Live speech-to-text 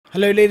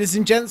Hello ladies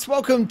and gents,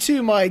 welcome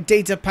to my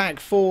Data Pack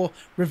 4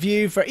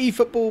 review for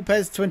eFootball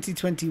PES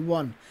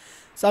 2021.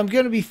 So I'm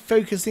going to be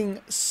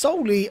focusing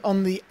solely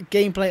on the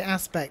gameplay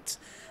aspect.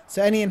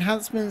 So any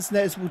enhancements,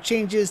 noticeable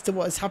changes to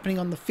what is happening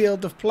on the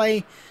field of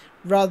play,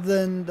 rather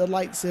than the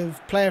likes of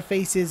player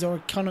faces or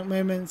iconic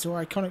moments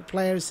or iconic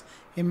players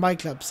in my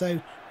club.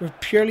 So we're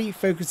purely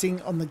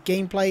focusing on the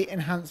gameplay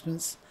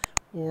enhancements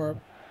or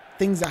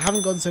things that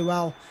haven't gone so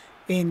well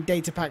in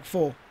Data Pack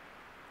 4.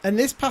 And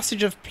this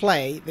passage of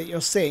play that you're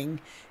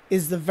seeing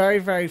is the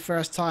very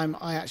first time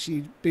I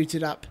actually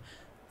booted up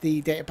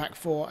the Data Pack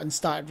 4 and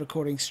started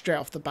recording straight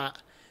off the bat.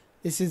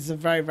 This is the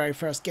very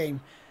first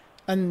game.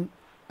 And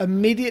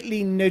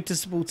immediately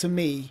noticeable to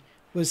me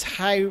was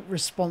how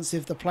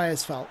responsive the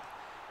players felt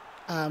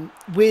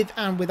with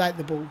and without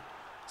the ball.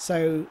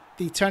 So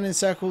the turning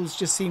circles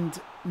just seemed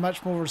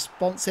much more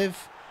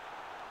responsive.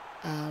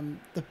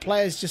 The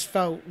players just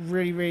felt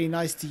really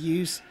nice to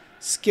use.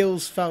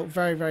 Skills felt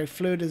very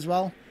fluid as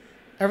well.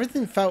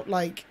 Everything felt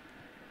like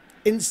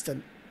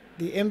instant.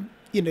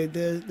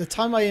 The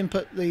time I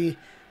input the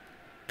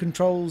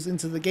controls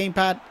into the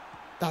gamepad,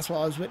 that's what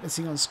I was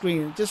witnessing on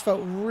screen. It just felt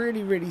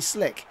really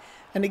slick,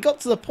 and it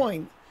got to the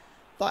point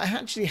that I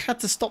actually had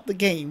to stop the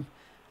game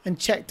and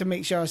check to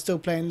make sure I was still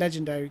playing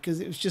legendary, because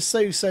it was just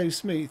so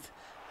smooth,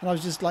 and I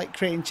was just like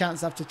creating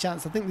chance after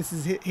chance. I think this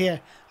is it here.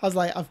 I was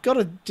like, I've got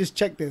to just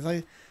check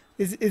this.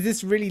 Is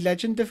this really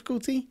legend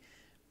difficulty?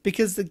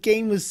 Because the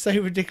game was so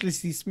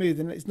ridiculously smooth,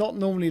 and it's not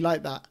normally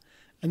like that.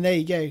 And there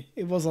you go,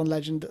 it was on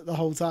legend the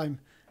whole time,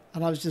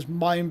 and I was just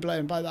mind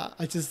blown by that.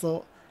 I just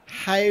thought,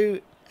 how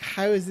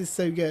is this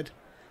so good?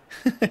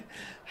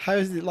 How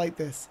is it like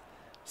this?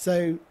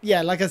 So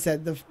yeah, like I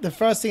said, the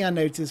first thing I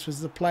noticed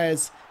was the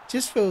players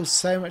just feel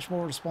so much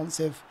more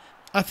responsive.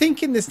 I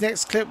think in this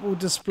next clip we'll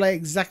display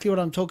exactly what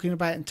I'm talking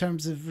about in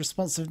terms of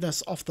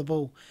responsiveness off the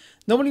ball.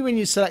 Normally when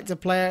you select a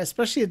player,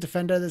 especially a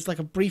defender, there's like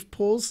a brief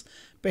pause.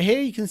 But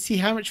here you can see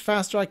how much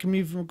faster I can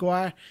move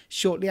Maguire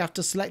shortly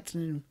after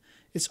selecting him.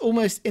 It's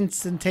almost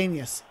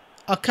instantaneous.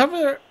 I'll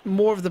cover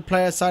more of the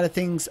player side of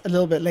things a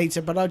little bit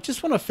later, but I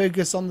just want to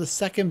focus on the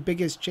second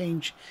biggest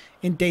change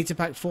in Data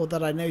Pack 4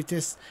 that I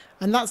noticed,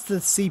 and that's the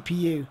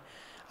CPU.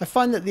 I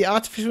find that the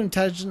artificial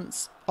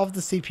intelligence of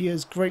the CPU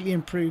is greatly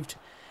improved,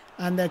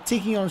 and they're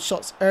taking on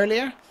shots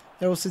earlier.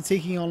 They're also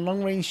taking on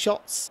long range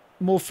shots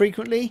more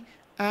frequently,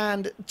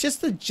 and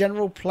just the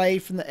general play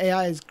from the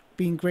AI has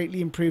been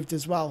greatly improved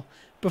as well.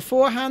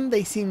 Beforehand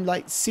they seemed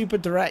like super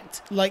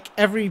direct, like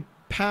every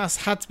pass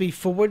had to be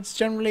forwards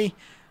generally,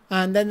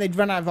 and then they'd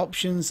run out of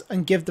options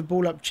and give the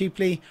ball up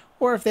cheaply,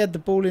 or if they had the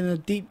ball in a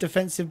deep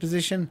defensive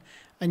position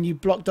and you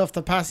blocked off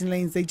the passing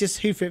lanes, they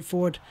just hoof it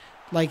forward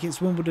like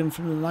it's Wimbledon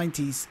from the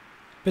 90s.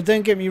 But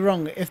don't get me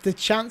wrong, if the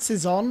chance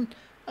is on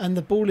and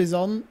the ball is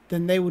on,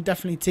 then they will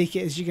definitely take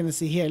it, as you're going to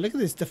see here. Look at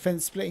this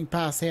defense splitting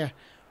pass here.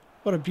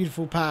 What a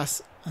beautiful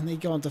pass, and they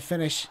go on to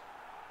finish.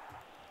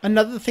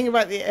 Another thing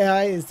about the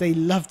AI is they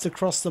love to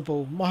cross the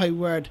ball. My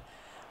word.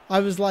 I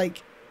was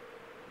like,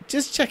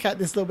 just check out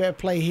this little bit of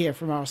play here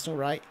from Arsenal,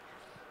 right?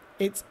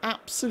 It's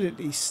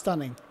absolutely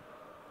stunning.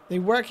 They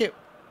work it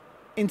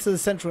into the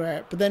central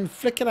area, but then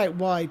flick it out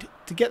wide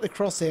to get the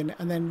cross in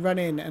and then run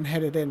in and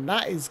head it in.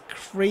 That is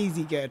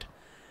crazy good.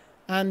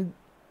 And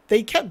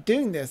they kept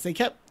doing this. They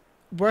kept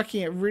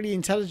working it really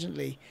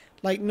intelligently.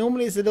 Like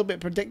normally it's a little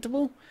bit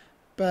predictable,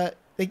 but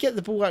they get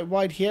the ball out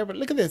wide here. But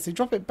look at this. They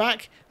drop it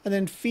back and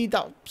then feed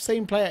that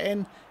same player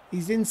in.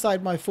 He's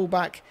inside my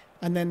fullback,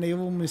 and then they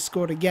almost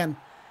scored again.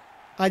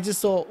 I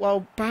just thought,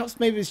 well, perhaps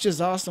maybe it's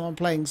just Arsenal I'm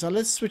playing, so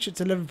let's switch it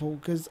to Liverpool,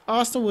 because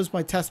Arsenal was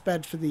my test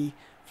bed for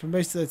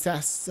most of the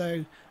tests,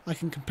 so I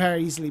can compare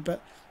easily.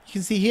 But you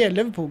can see here,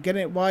 Liverpool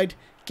getting it wide,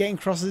 getting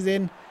crosses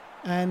in,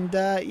 and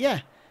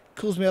yeah,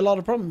 caused me a lot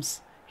of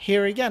problems.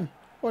 Here again,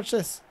 watch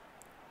this.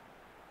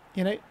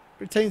 You know,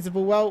 retains the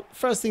ball well.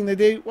 First thing they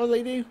do, what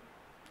do?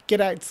 Get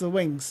out to the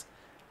wings,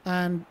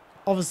 and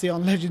obviously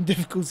on legend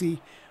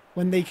difficulty,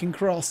 when they can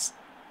cross,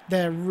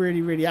 they're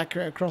really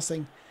accurate at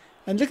crossing.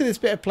 And look at this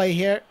bit of play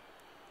here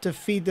to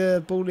feed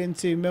the ball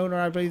into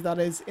Milner, I believe that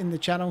is, in the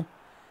channel.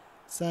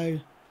 So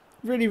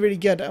really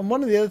good. And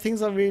one of the other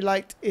things I really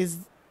liked is,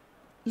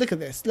 look at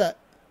this. Look,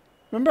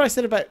 remember I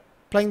said about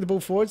playing the ball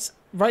forwards?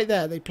 Right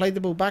there, they played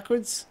the ball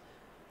backwards.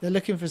 They're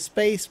looking for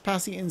space,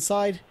 passing it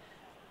inside.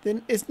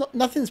 Then it's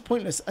nothing's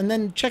pointless. And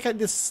then check out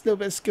this little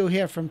bit of skill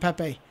here from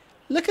Pepe.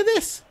 Look at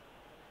this.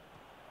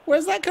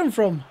 Where's that come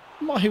from?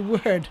 My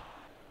word.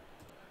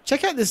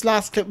 Check out this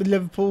last clip with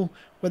Liverpool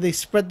where they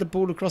spread the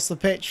ball across the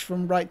pitch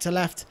from right to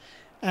left,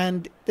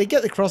 and they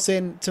get the cross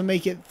in to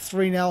make it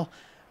 3-0.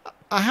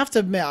 I have to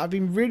admit, I've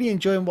been really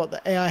enjoying what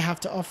the AI have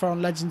to offer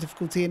on legend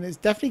difficulty, and it's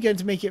definitely going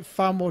to make it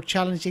far more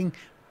challenging.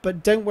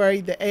 But don't worry,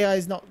 the AI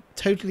is not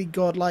totally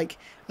godlike,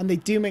 and they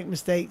do make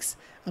mistakes,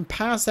 and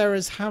pass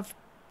errors have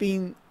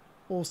been,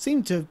 or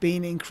seem to have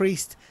been,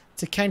 increased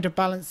to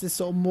counterbalance this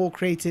sort of more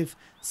creative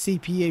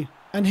CPU.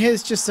 And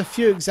here's just a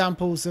few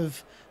examples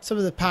of some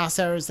of the pass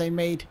errors they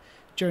made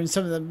during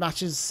some of the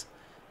matches.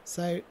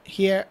 So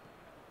here,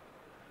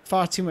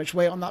 far too much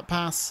weight on that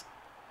pass.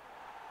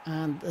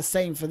 And the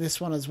same for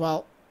this one as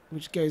well,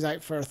 which goes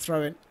out for a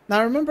throw-in.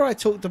 Now remember I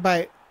talked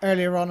about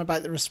earlier on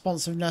about the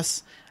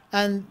responsiveness,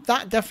 and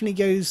that definitely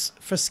goes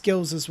for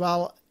skills as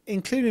well,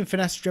 including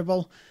finesse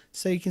dribble.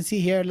 So you can see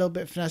here a little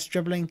bit of finesse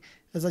dribbling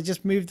as I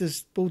just move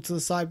this ball to the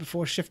side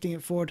before shifting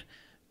it forward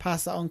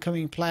past that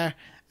oncoming player.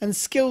 And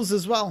skills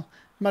as well,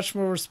 much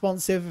more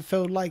responsive. I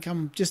feel like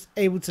I'm just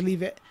able to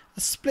leave it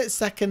a split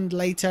second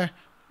later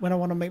when I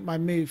want to make my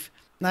move.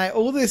 Now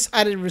all this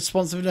added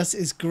responsiveness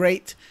is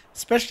great,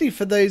 especially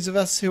for those of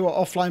us who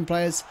are offline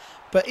players,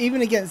 but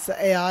even against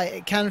the AI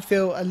it can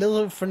feel a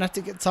little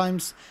frenetic at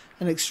times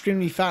and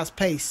extremely fast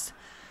paced.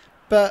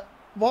 But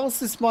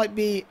whilst this might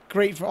be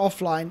great for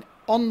offline,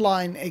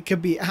 online it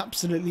could be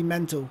absolutely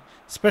mental,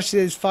 especially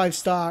those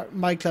 5-star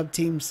My Club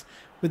teams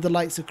with the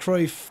likes of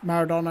Cruyff,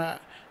 Maradona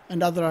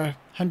and other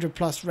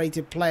 100+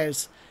 rated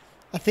players.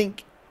 I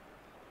think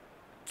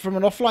from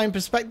an offline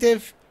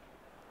perspective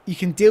you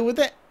can deal with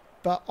it,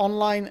 but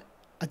online,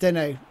 I don't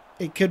know,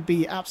 it could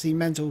be absolutely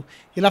mental.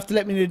 You'll have to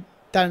let me know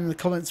down in the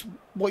comments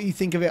what you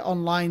think of it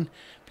online,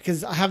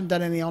 because I haven't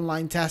done any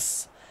online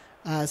tests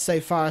so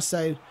far.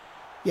 So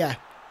yeah,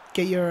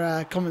 get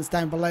your comments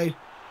down below.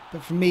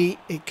 But for me,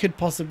 it could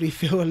possibly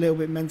feel a little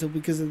bit mental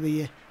because of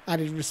the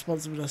added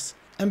responsiveness.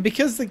 And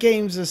because the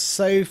games are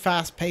so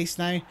fast paced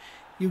now,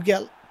 you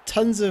get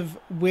tons of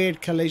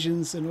weird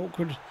collisions and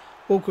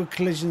awkward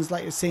collisions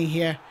like you're seeing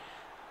here.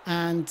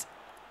 And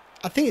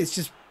I think it's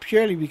just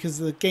purely because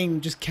the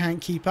game just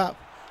can't keep up.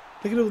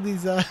 Look at all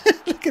these,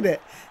 look at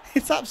it.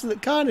 It's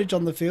absolute carnage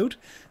on the field.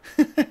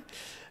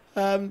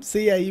 So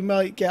yeah, you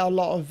might get a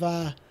lot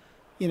of,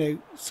 you know,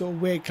 sort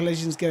of weird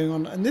collisions going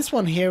on. And this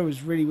one here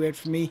was really weird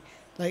for me.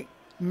 Like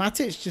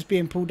Matic just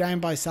being pulled down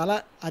by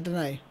Salah. I don't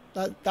know.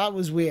 That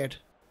was weird.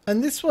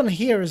 And this one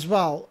here as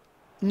well.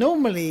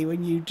 Normally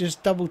when you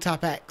just double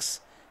tap X,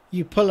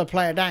 you pull a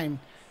player down.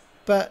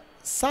 But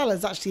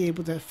Salah's actually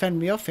able to fend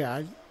me off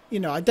here. You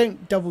know, I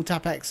don't double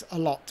tap X a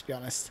lot, to be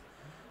honest.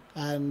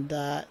 And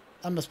that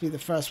must be the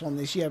first one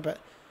this year. But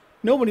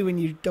normally when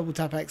you double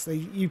tap X,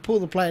 you pull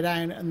the player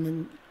down and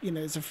then, you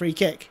know, it's a free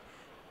kick.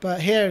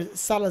 But here,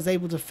 Salah's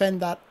able to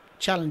fend that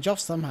challenge off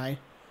somehow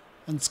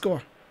and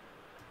score.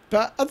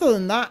 But other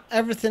than that,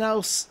 everything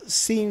else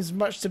seems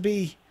much to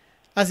be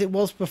as it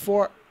was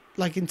before.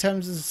 Like in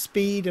terms of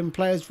speed and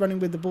players running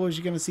with the ball, as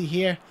you're going to see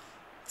here.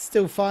 It's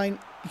still fine.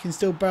 You can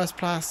still burst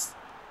past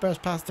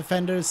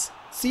defenders.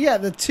 So yeah,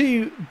 the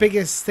two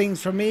biggest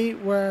things for me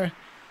were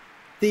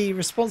the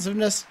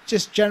responsiveness,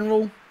 just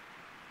general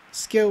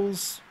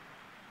skills,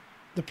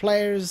 the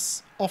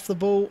players off the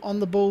ball, on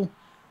the ball.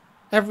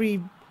 Every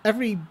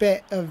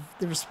bit of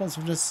the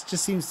responsiveness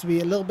just seems to be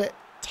a little bit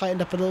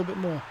tightened up a little bit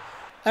more.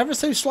 Ever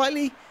so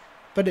slightly,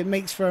 but it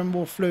makes for a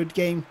more fluid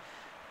game.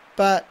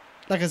 But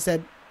like I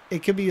said,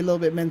 it could be a little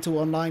bit mental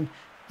online.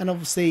 And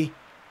obviously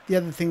the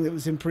other thing that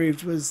was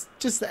improved was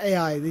just the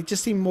AI. They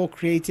just seem more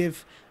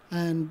creative,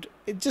 and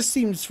it just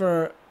seems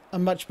for a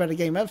much better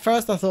game. At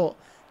first I thought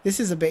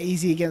this is a bit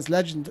easy against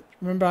Legend.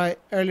 Remember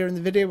earlier in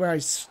the video where I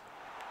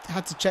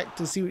had to check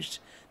to see which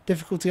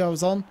difficulty I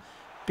was on,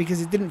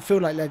 because it didn't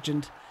feel like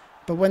Legend.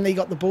 But when they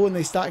got the ball and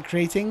they started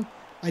creating,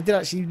 I did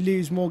actually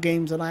lose more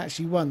games than I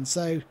actually won.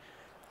 So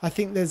I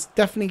think there's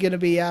definitely going to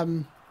be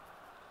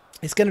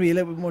it's going to be a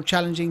little bit more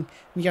challenging.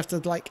 You have to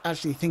like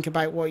actually think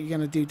about what you're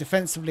going to do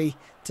defensively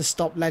to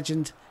stop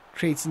Legend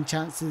creating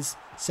chances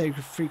so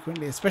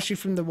frequently, especially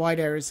from the wide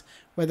areas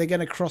where they're going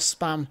to cross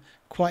spam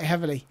quite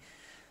heavily.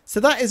 So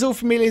that is all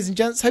from me, ladies and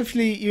gents.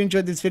 Hopefully you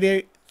enjoyed this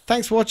video.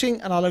 Thanks for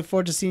watching, and I look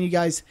forward to seeing you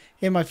guys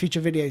in my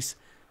future videos.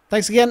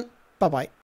 Thanks again. Bye bye.